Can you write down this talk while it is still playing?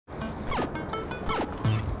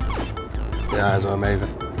Your eyes are amazing.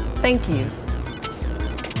 Thank you.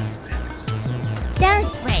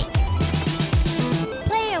 Dance break.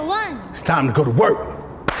 Player 1. It's time to go to work.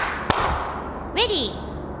 Ready.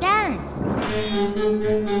 Dance.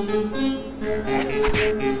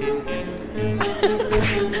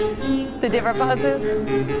 The different poses.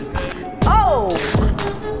 Oh!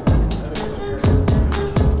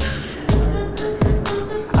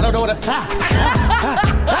 I don't know what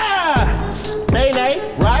Nay,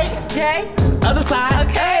 nay, right? Okay. Other side.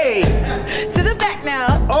 Okay. To the back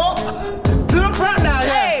now. Oh, to the front now.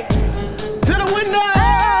 Hey. To the window.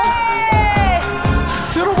 Hey.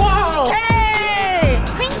 To the wall. Hey.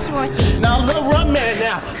 Cringeworthy. Now, little run man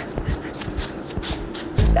now.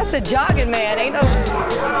 That's a jogging man, ain't no.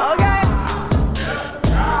 Okay.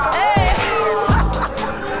 Hey.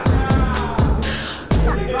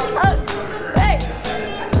 Hey.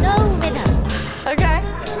 No rhythm. Okay.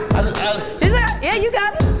 Is that? Yeah, you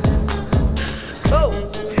got it. Whoa.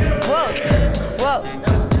 Whoa. Whoa.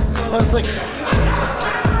 Let's like.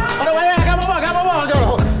 Oh, no, wait, I got my ball.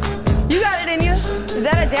 Go. You got it in you. Is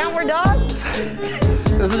that a downward dog?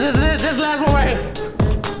 This last one right here.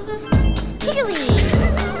 Jiggly.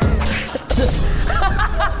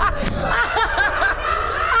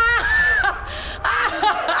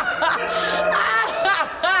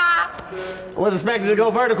 I wasn't expecting to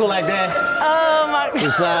go vertical like that. Oh my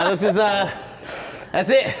God. That's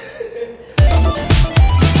it.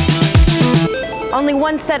 Only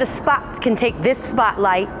one set of spots can take this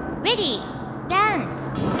spotlight. Ready. Dance.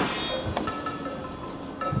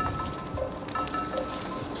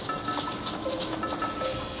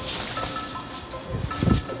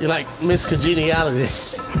 You're like Miss Congeniality.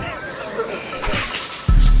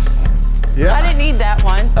 Yeah. I didn't need that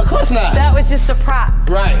one. Of course not. That was just a prop.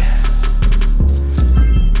 Right.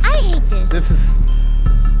 I hate this. This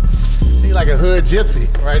is. You're like a hood gypsy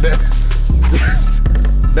right there.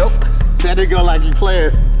 Nope. That didn't go like you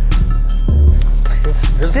playing.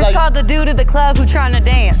 This is called the dude at the club who trying to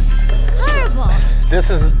dance. Horrible. This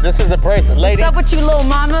is a bracelet, ladies. What's up with you, little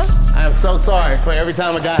mama? I am so sorry for every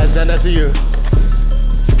time a guy has done that to you.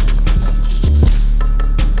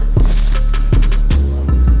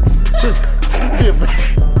 She's a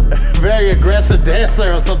very aggressive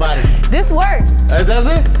dancer or somebody. This worked. Does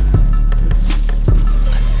it?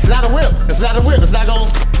 It's not a whip. It's not a whip. It's not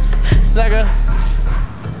gonna.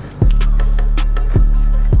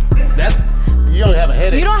 That's. You don't have a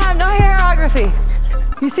headache. You don't have no hairography.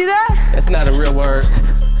 You see that? That's not a real word.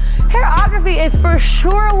 Hairography is for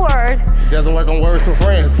sure a word. It doesn't work on Words with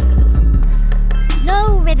Friends.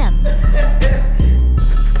 No rhythm.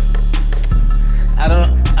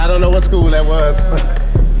 I don't know what school that was.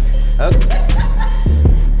 Okay.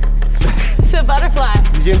 It's a butterfly.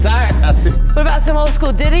 You getting tired? I see. What about some old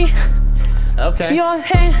school ditty? Okay. You know what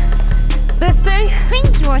I'm saying? This thing?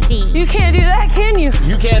 Cringeworthy. You can't do that, can you?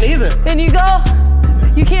 You can't either. Then you go,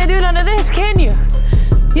 you can't do none of this, can you?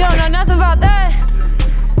 You don't know nothing about that.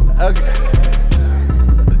 Okay.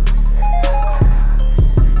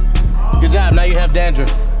 Good job, now you have dandruff.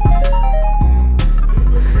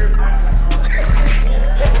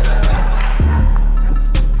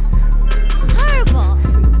 Horrible.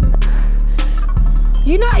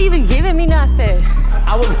 You're not even giving me nothing.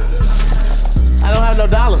 I don't have no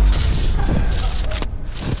dollars.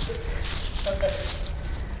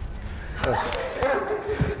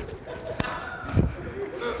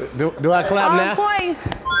 Do I clap now? Point.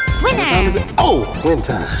 Winner. Oh, win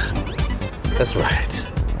time. That's right.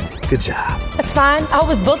 Good job. That's fine. I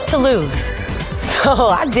was booked to lose. So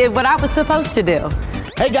I did what I was supposed to do.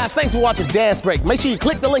 Hey guys, thanks for watching Dance Break. Make sure you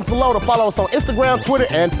click the links below to follow us on Instagram, Twitter,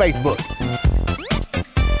 and Facebook.